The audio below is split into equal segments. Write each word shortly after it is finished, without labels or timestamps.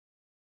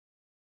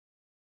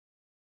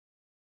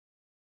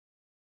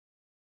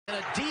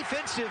And a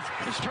defensive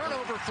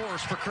turnover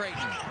force for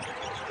Creighton.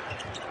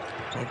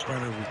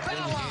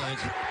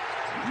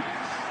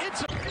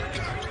 It's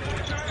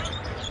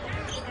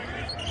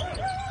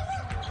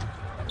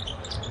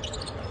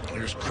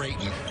Here's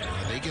Creighton.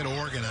 They get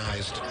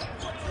organized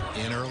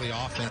in early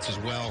offense as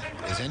well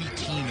as any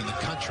team in the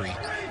country.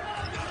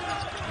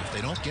 If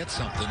they don't get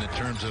something in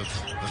terms of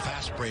the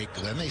fast break,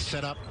 then they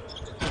set up.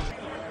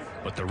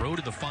 But the road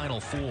to the Final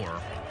Four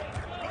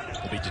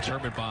will be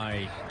determined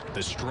by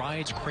the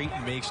strides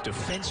Creighton makes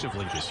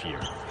defensively this year.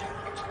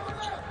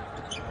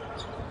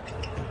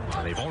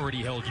 And they've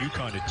already held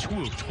UConn to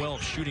 2 of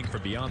 12 shooting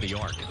from beyond the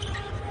arc.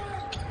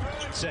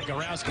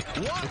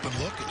 ZEGAROWSKI.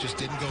 Open look, it just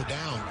didn't go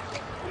down.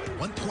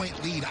 1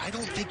 point lead. I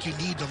don't think you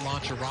need to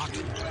launch a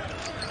rocket.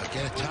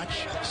 Get a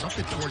touch,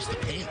 something towards the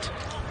paint.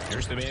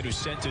 Here's the man who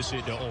sent us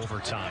into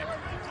overtime.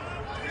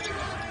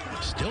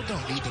 Still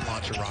don't need to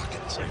launch a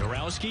rocket.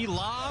 ZEGAROWSKI,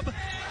 lob.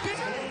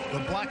 The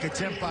block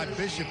attempt by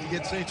Bishop to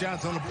get St.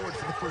 John's on the board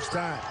for the first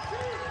time.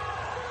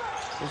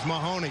 There's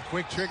Mahoney,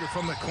 quick trigger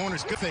from the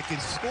corners. Good pick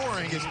and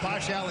scoring is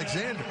Posh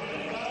Alexander.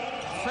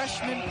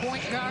 Freshman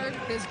point guard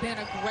has been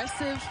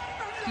aggressive.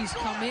 He's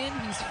come in,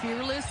 he's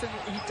fearless, and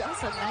he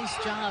does a nice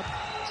job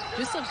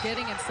just of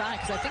getting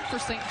inside. Because I think for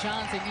St.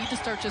 John's, they need to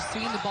start just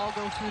seeing the ball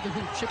go through the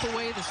hoop. Chip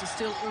away, this is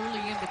still early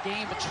in the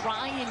game, but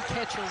try and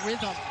catch a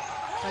rhythm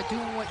by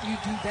doing what you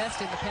do best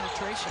in the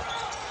penetration.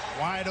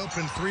 Wide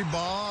open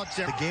 3-ball.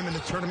 The game in the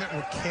tournament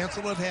were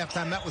canceled at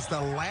halftime. That was the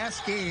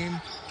last game,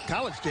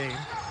 college game,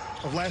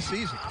 of last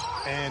season.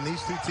 And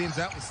these two teams,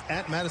 that was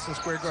at Madison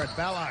Square Garden.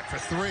 Balak for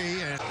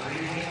 3. And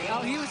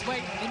oh, he was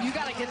waiting, and you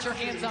got to get your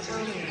hands up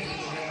early.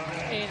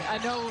 And I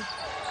know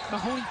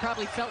Mahoney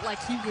probably felt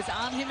like he was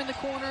on him in the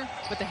corner,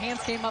 but the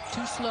hands came up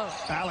too slow.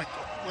 Balak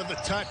with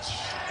a touch.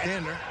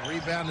 Ender,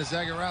 rebound to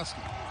ZEGAROWSKI.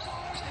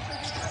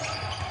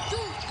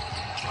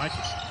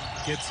 Michael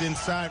gets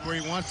inside where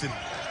he wants it.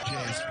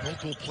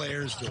 Multiple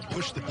players to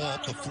push the ball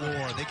up the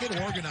floor. They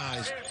get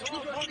organized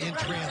in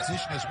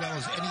transition as well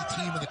as any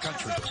team in the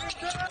country.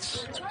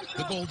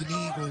 The Golden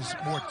Eagles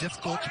more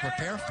difficult to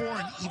prepare for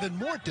and even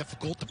more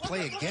difficult to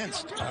play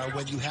against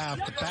when you have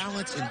the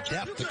balance and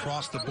depth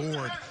across the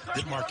board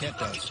that Marquette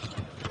does.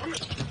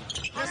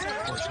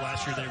 Of course,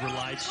 last year they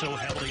relied so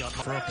heavily on...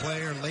 For a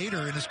player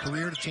later in his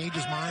career to change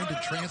his mind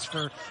and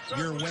transfer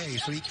your way,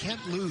 so he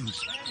can't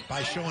lose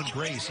by showing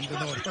grace, even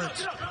though it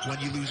hurts when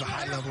you lose a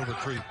high-level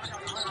recruit.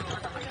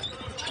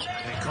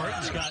 And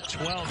Carton's got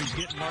 12. He's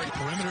getting marked.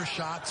 Perimeter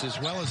shots as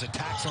well as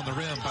attacks on the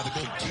rim by the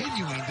goal,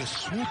 continuing to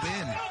swoop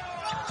in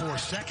for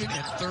second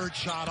and third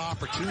shot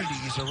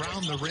opportunities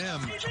around the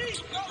rim.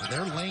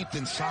 Their length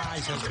and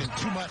size has been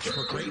too much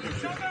for Creighton.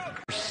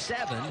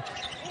 7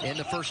 in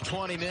the first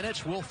 20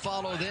 minutes. We'll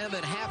follow them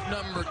in half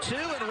number 2,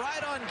 and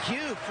right on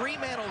cue,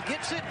 Fremantle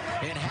gets it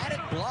and had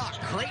it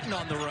blocked. Creighton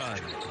on the run.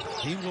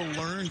 He will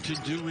learn to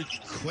do it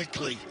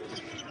quickly.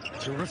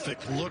 Terrific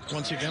look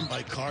once again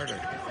by Carter.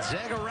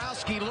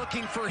 ZEGAROWSKI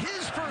looking for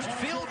his first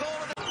field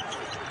goal.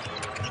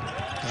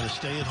 Got to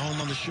stay at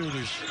home on the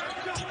shooters.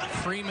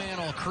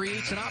 Fremantle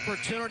creates an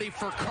opportunity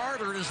for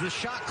Carter as the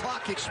shot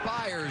clock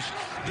expires.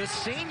 The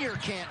senior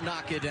can't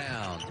knock it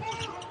down.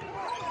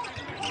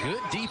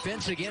 Good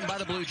defense again by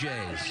the Blue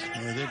Jays.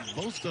 Yeah, they've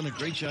both done a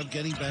great job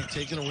getting back,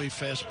 taking away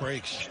fast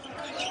breaks.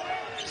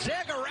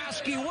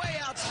 ZEGAROWSKI way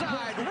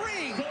outside,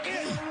 ring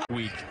in.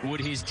 Week, would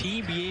his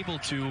team be able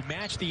to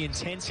match the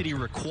intensity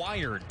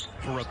required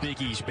for a Big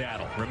East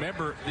battle?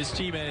 Remember, this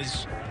team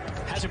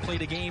hasn't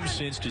played a game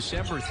since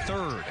December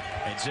 3rd,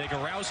 and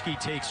ZEGAROWSKI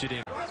takes it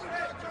in.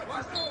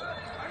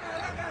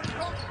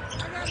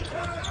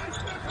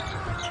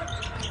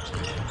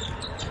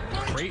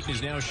 Creighton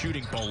is now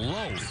shooting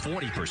below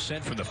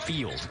 40% from the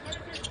field.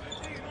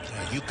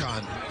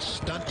 UConn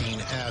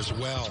stunting as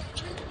well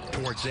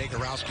towards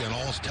ZEGAROWSKI on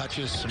all his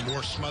touches. Some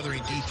more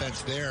smothering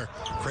defense there.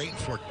 Creighton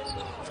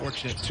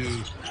fortunate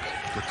to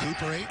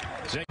recuperate.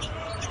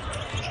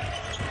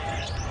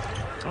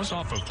 Comes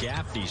off of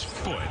Gaffney's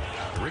foot.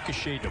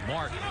 Ricochet to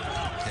Martin.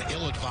 The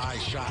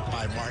ill-advised shot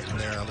by Martin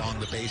there along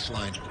the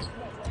baseline.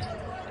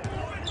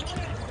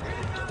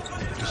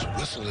 Just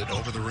whistled it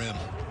over the rim.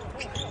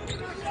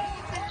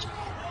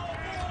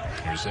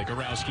 Here's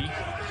ZEGAROWSKI.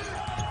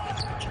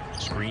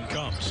 Screen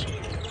comes.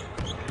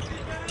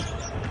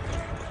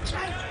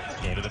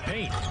 Into the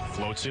paint.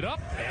 Floats it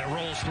up and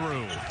rolls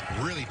through.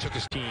 Really took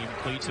his team.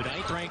 Leads the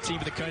 9th-ranked team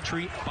in the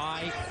country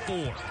by 4.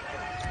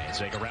 And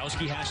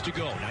ZEGAROWSKI has to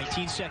go.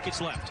 19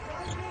 seconds left.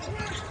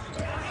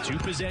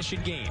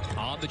 2-possession game.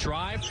 On the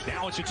drive.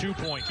 Now it's a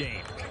 2-point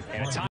game.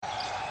 And a time.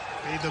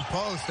 Made the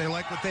post. They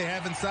like what they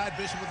have inside.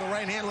 Bishop with the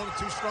right hand, a little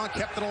too strong.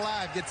 Kept it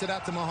alive. Gets it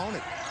out to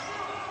Mahoney.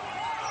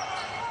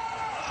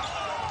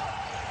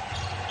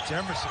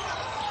 Jefferson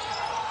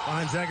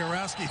finds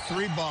ZEGAROWSKI.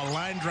 3-ball.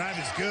 Line drive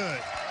is good.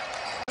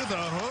 To the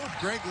hoop,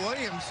 Greg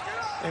Williams.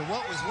 And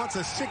what was once a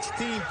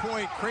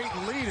 16-point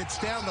Creighton lead, it's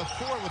down to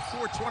 4 with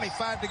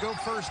 4:25 to go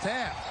first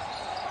half.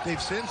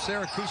 Dave Sims,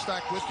 Sarah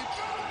Kustok with you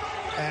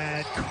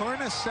at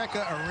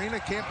Carnesecca Arena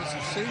campus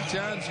of St.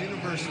 John's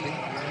University.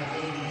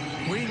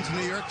 Queens,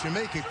 New York,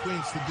 Jamaica,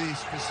 Queens to be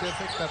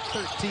specific. About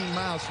 13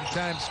 miles from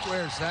Times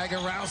Square.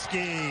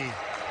 ZEGAROWSKI.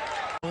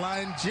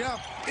 Line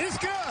jump is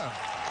good.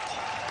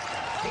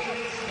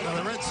 Now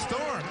the Red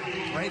Storm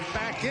right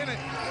back in it.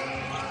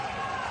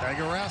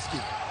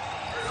 ZEGAROWSKI.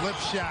 Flip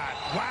shot.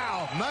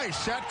 Wow,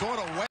 nice shot going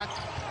away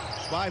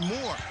by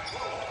Moore.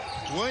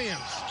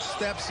 Williams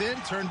steps in,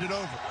 turned it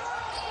over.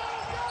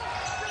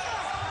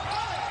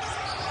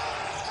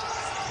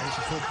 There's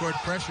a full court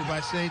pressure by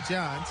St.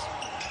 John's.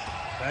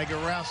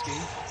 ZEGAROWSKI.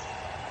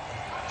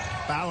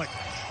 Ballack.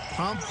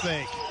 Pump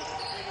fake.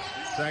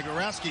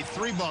 ZEGAROWSKI.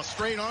 3-ball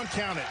straight on,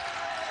 count it.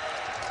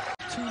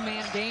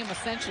 Two-man game,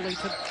 essentially,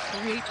 to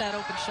create that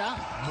open shot.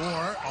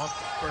 Moore off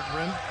the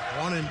rim.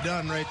 One and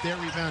done right there.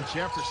 Rebound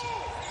Jefferson.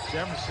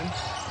 Jefferson.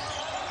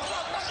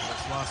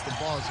 Just lost the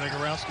ball.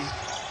 ZEGAROWSKI.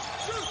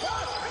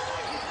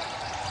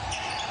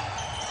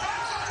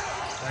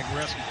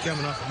 ZEGAROWSKI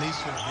coming off a knee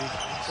surgery.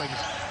 Looks like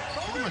he's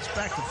pretty much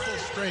back to full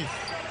strength.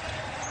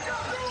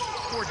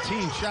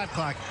 14 shot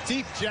clock.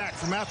 Deep jack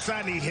from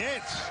outside. He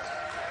hits.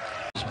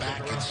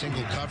 Back in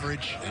single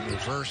coverage and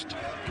reversed.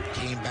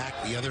 Came back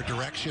the other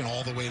direction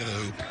all the way to the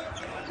hoop.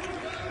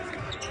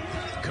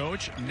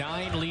 Coach,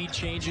 9 lead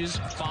changes,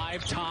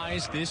 5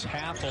 ties this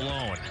half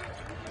alone.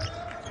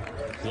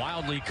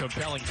 Wildly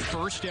compelling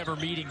first ever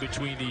meeting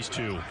between these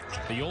two.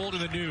 The old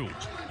and the new.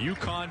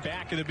 UConn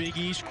back in the Big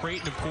East.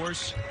 Creighton, of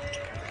course,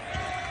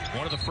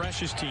 one of the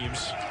freshest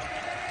teams.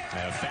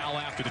 A foul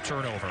after the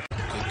turnover.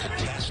 Good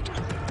contest.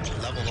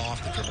 Leveled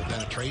off the dribble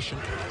penetration.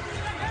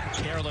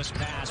 Careless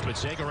pass, but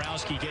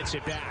ZEGAROWSKI gets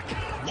it back.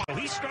 Wow,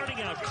 he's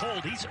starting out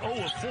cold. He's 0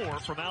 of 4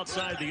 from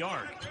outside the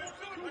arc.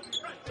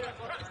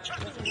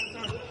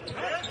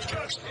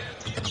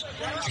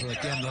 So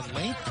again, the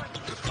length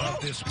of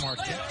this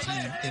Marquette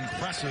team,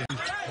 impressive.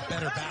 A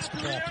better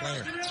basketball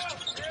player.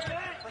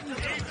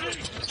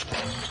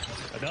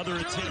 Another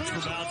attempt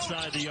from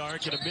outside the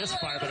arc and a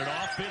misfire, but an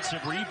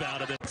offensive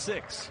rebound at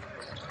 6.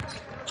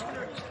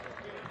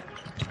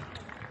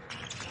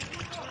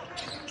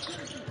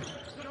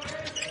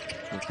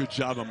 Good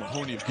job on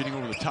Mahoney of getting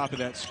over the top of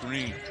that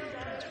screen.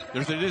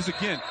 There it is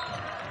again.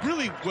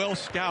 Really well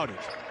scouted.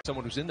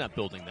 Someone who's in that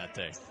building that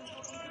day.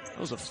 That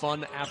was a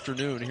fun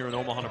afternoon here in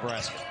Omaha,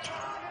 Nebraska.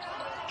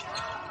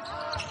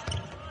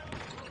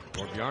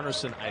 Or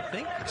Bjarnason, I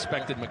think,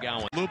 expected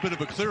McGowan. A little bit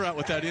of a clear out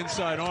with that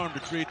inside arm to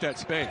create that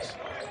space.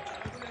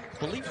 I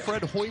believe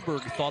Fred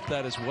Hoiberg thought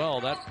that as well.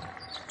 That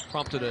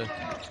prompted a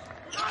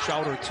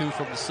shout or two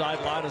from the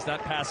sideline as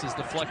that pass is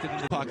deflected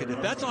into the pocket.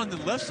 If that's on the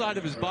left side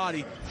of his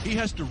body, he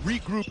has to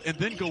regroup and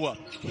then go up.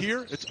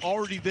 Here, it's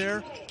already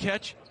there.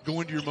 Catch,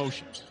 go into your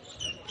motion.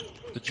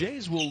 The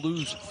Jays will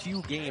lose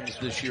few games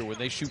this year when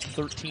they shoot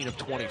 13 of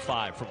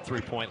 25 from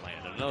three-point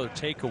land. Another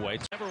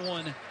takeaway. Never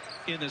won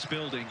in this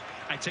building.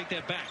 I take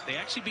that back. They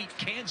actually beat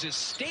Kansas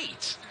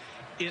State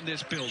in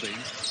this building,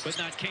 but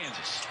not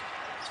Kansas.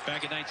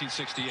 Back in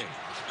 1968.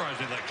 Surprised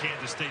they let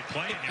Kansas State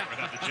play in here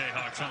without the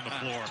Jayhawks on the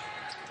floor.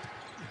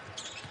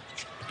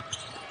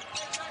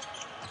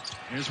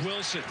 Here's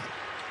Wilson.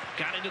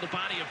 Got into the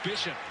body of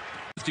Bishop.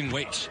 Lifting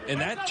weights,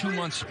 and that 2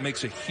 months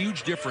makes a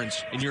huge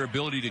difference in your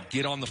ability to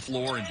get on the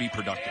floor and be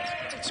productive.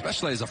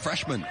 Especially as a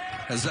freshman,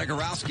 as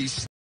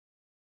ZEGAROWSKI